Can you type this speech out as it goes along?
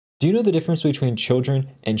Do you know the difference between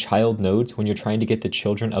children and child nodes when you're trying to get the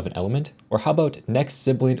children of an element? Or how about next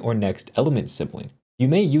sibling or next element sibling? You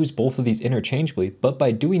may use both of these interchangeably, but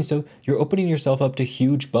by doing so, you're opening yourself up to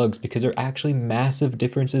huge bugs because there are actually massive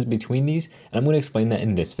differences between these, and I'm going to explain that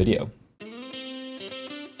in this video.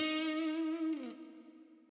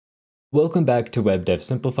 Welcome back to Web Dev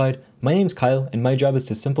Simplified. My name's Kyle, and my job is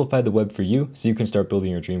to simplify the web for you so you can start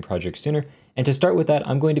building your dream project sooner. And to start with that,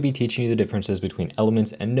 I'm going to be teaching you the differences between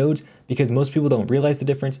elements and nodes because most people don't realize the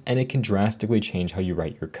difference and it can drastically change how you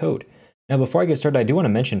write your code. Now, before I get started, I do want to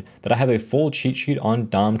mention that I have a full cheat sheet on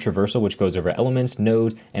DOM traversal, which goes over elements,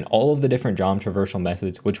 nodes, and all of the different DOM traversal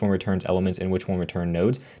methods, which one returns elements and which one return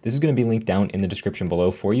nodes. This is going to be linked down in the description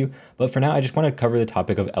below for you. But for now, I just want to cover the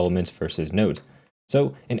topic of elements versus nodes.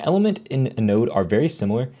 So an element and a node are very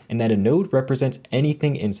similar in that a node represents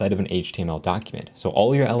anything inside of an HTML document. So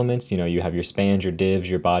all your elements, you have your spans, your divs,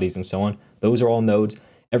 your bodies, and so on. Those are all nodes.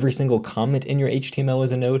 Every single comment in your HTML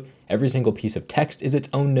is a node. Every single piece of text is its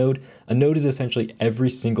own node. A node is essentially every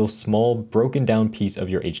single small broken down piece of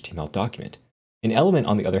your HTML document. An element,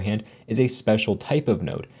 on the other hand, is a special type of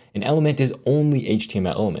node. An element is only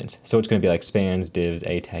HTML elements, so it's going to be like spans, divs,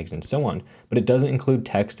 a tags, and so on. But it doesn't include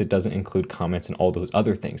text, it doesn't include comments, and all those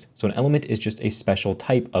other things. So an element is just a special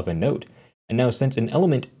type of a node. And now, since an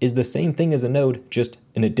element is the same thing as a node, just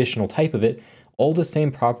an additional type of it, all the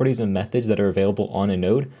same properties and methods that are available on a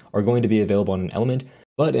node are going to be available on an element.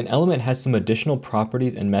 But an element has some additional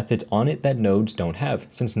properties and methods on it that nodes don't have,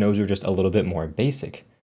 since nodes are just a little bit more basic.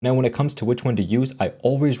 Now, when it comes to which one to use, I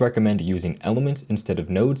always recommend using elements instead of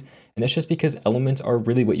nodes, and that's just because elements are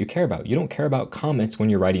really what you care about. You don't care about comments when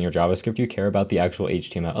you're writing your JavaScript, you care about the actual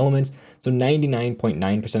HTML elements, so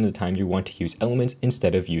 99.9% of the time you want to use elements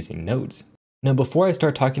instead of using nodes. Now, before I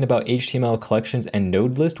start talking about HTML collections and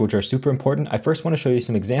NodeList, which are super important, I first want to show you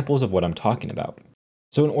some examples of what I'm talking about.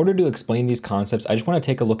 So in order to explain these concepts, I just want to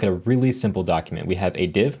take a look at a really simple document. We have a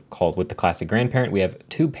div called with the classic grandparent. We have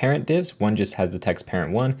two parent divs. One just has the text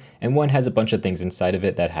parent1, and one has a bunch of things inside of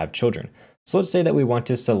it that have children. So let's say that we want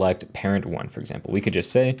to select parent1, for example. We could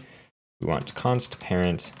just say we want const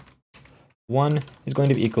parent1 is going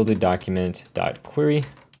to be equal to document.query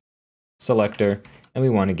selector, and we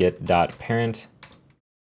want to get .parent1,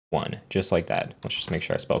 just like that. Let's just make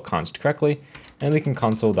sure I spell const correctly, and we can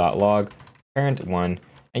console.log parent1,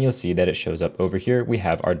 and you'll see that it shows up over here. We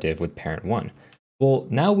have our div with parent1. Well,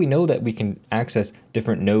 now we know that we can access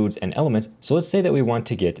different nodes and elements. So let's say that we want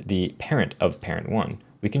to get the parent of parent1.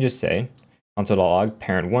 We can just say console.log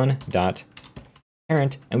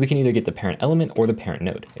parent1.parent, and we can either get the parent element or the parent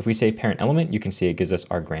node. If we say parent element, you can see it gives us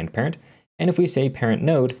our grandparent. And if we say parent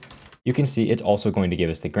node, you can see it's also going to give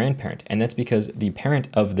us the grandparent. And that's because the parent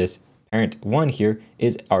of this parent1 here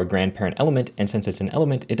is our grandparent element, and since it's an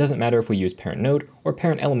element, it doesn't matter if we use parent node or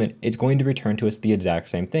parent element, it's going to return to us the exact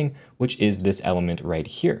same thing, which is this element right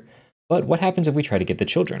here. But what happens if we try to get the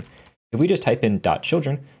children? If we just type in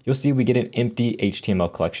 .children, you'll see we get an empty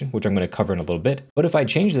HTML collection, which I'm going to cover in a little bit. But if I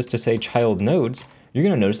change this to say child nodes, you're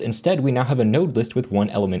going to notice instead we now have a node list with one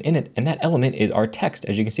element in it, and that element is our text.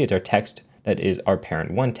 As you can see, it's our text that is our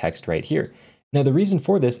parent1 text right here. Now, the reason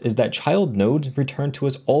for this is that child nodes return to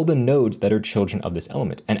us all the nodes that are children of this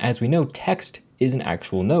element. And as we know, text is an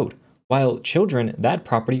actual node, while children, that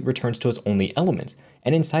property returns to us only elements.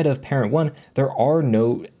 And inside of parent1, there are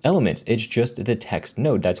no elements. It's just the text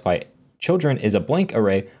node. That's why children is a blank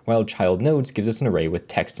array, while child nodes gives us an array with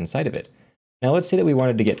text inside of it. Now, let's say that we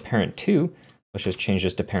wanted to get parent2. Let's just change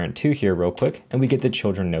this to parent2 here real quick, and we get the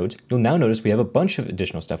children nodes. You'll now notice we have a bunch of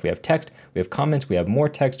additional stuff. We have text, we have comments, we have more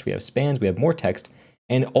text, we have spans, we have more text,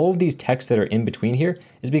 and all of these texts that are in between here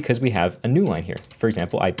is because we have a new line here. For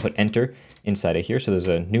example, I put enter inside of here, so there's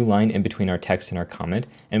a new line in between our text and our comment,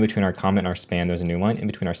 and between our comment and our span, there's a new line. In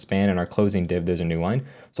between our span and our closing div, there's a new line.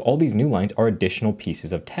 So all these new lines are additional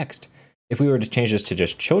pieces of text. If we were to change this to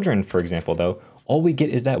just children, for example, though, all we get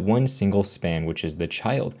is that one single span, which is the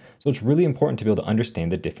child. So it's really important to be able to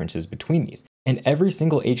understand the differences between these. And every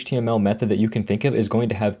single HTML method that you can think of is going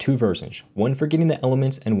to have two versions, one for getting the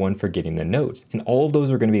elements and one for getting the nodes. And all of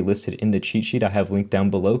those are going to be listed in the cheat sheet I have linked down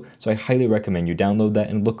below. So I highly recommend you download that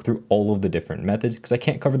and look through all of the different methods because I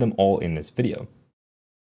can't cover them all in this video.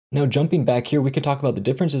 Now, jumping back here, we can talk about the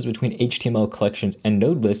differences between HTML collections and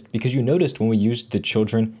NodeList because you noticed when we used the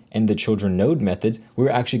children and the children node methods, we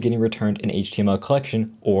were actually getting returned an HTML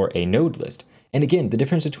collection or a NodeList. And again, the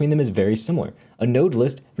difference between them is very similar. A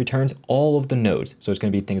NodeList returns all of the nodes, so it's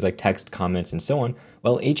going to be things like text, comments, and so on,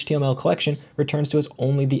 while HTML collection returns to us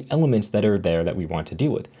only the elements that are there that we want to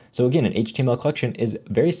deal with. So again, an HTML collection is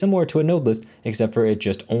very similar to a NodeList, except for it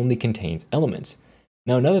just only contains elements.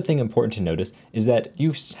 Now, another thing important to notice is that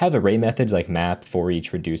you have array methods like map, for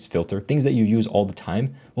each, reduce, filter, things that you use all the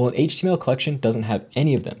time. Well, an HTML collection doesn't have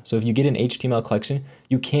any of them. So if you get an HTML collection,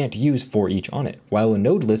 you can't use for each on it, while a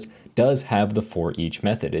NodeList does have the for each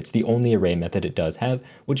method. It's the only array method it does have,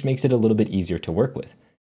 which makes it a little bit easier to work with.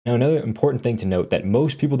 Now, another important thing to note that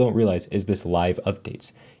most people don't realize is this live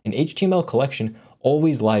updates. An HTML collection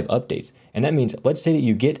always live updates. And that means, let's say that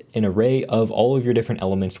you get an array of all of your different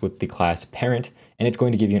elements with the class parent, and it's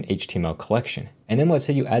going to give you an HTML collection. And then let's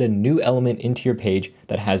say you add a new element into your page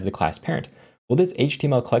that has the class parent. Well, this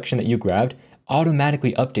HTML collection that you grabbed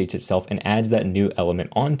automatically updates itself and adds that new element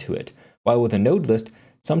onto it. While with a node list,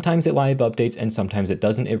 sometimes it live updates and sometimes it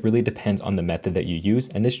doesn't. It really depends on the method that you use,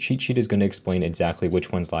 and this cheat sheet is going to explain exactly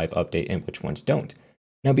which ones live update and which ones don't.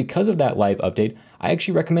 Now, because of that live update, I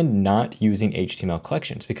actually recommend not using HTML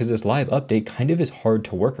collections because this live update kind of is hard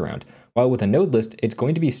to work around. While with a node list, it's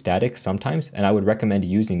going to be static sometimes, and I would recommend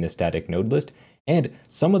using the static node list. And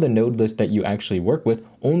some of the node lists that you actually work with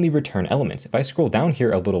only return elements. If I scroll down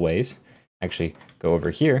here a little ways, actually go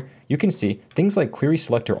over here, you can see things like query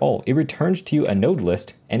selector all. It returns to you a node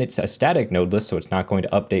list, and it's a static node list, so it's not going to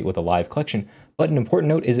update with a live collection. But an important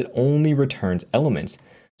note is it only returns elements.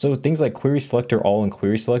 So things like query selector all and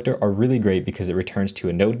query selector are really great because it returns to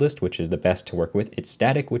a node list, which is the best to work with. It's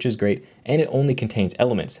static, which is great, and it only contains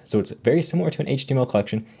elements. So it's very similar to an HTML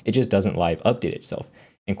collection. It just doesn't live update itself.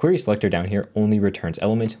 And query selector down here only returns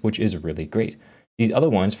elements, which is really great. These other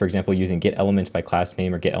ones, for example, using get elements by class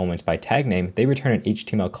name or get elements by tag name, they return an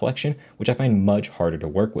HTML collection, which I find much harder to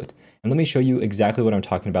work with. And let me show you exactly what I'm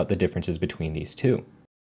talking about, the differences between these two.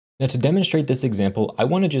 Now, to demonstrate this example, I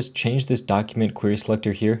want to just change this document query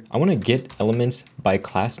selector here. I want to get elements by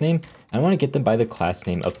class name, and I want to get them by the class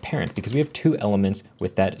name of parent because we have two elements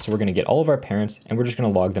with that. So we're going to get all of our parents and we're just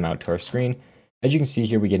going to log them out to our screen. As you can see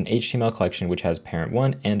here, we get an HTML collection which has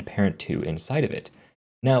parent1 and parent2 inside of it.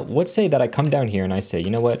 Now, let's say that I come down here and I say,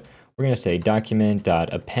 you know what? We're going to say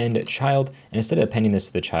document.append child, and instead of appending this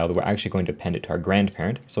to the child, we're actually going to append it to our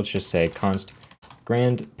grandparent. So let's just say const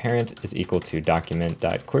grandparent is equal to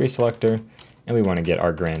document.querySelector, and we want to get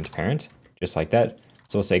our grandparent, just like that.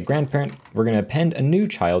 So we'll say grandparent, we're going to append a new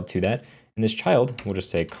child to that, and this child, we'll just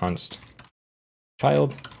say const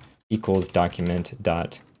child equals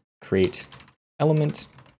document.createElement. It's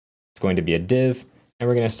going to be a div, and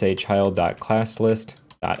we're going to say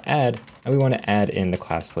child.ClassList.add, and we want to add in the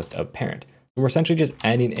class list of parent. So we're essentially just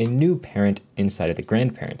adding a new parent inside of the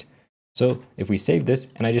grandparent. So if we save this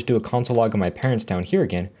and I just do a console log on my parents down here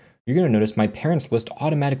again, you're going to notice my parents list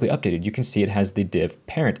automatically updated. You can see it has the div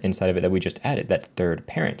parent inside of it that we just added, that third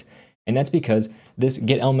parent. And that's because this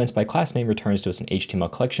get elements by class name returns to us an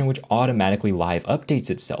HTML collection, which automatically live updates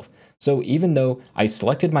itself. So even though I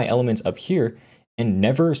selected my elements up here and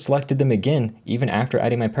never selected them again, even after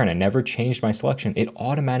adding my parent, I never changed my selection, it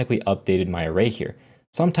automatically updated my array here.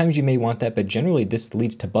 Sometimes you may want that, but generally this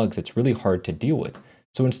leads to bugs it's really hard to deal with.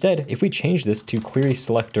 So instead, if we change this to query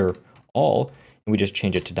selector all, and we just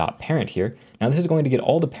change it to .parent here, now this is going to get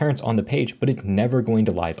all the parents on the page, but it's never going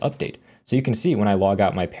to live update. So you can see when I log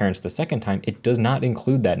out my parents the second time, it does not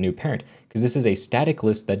include that new parent because this is a static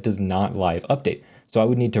list that does not live update. So I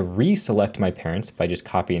would need to reselect my parents by just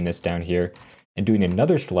copying this down here and doing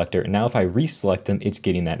another selector. And now if I reselect them, it's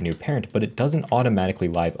getting that new parent, but it doesn't automatically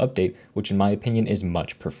live update, which in my opinion is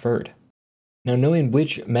much preferred. Now, knowing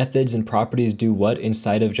which methods and properties do what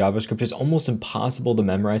inside of JavaScript is almost impossible to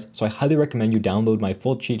memorize, so I highly recommend you download my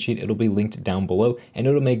full cheat sheet. It'll be linked down below, and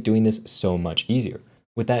it'll make doing this so much easier.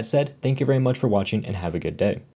 With that said, thank you very much for watching and have a good day.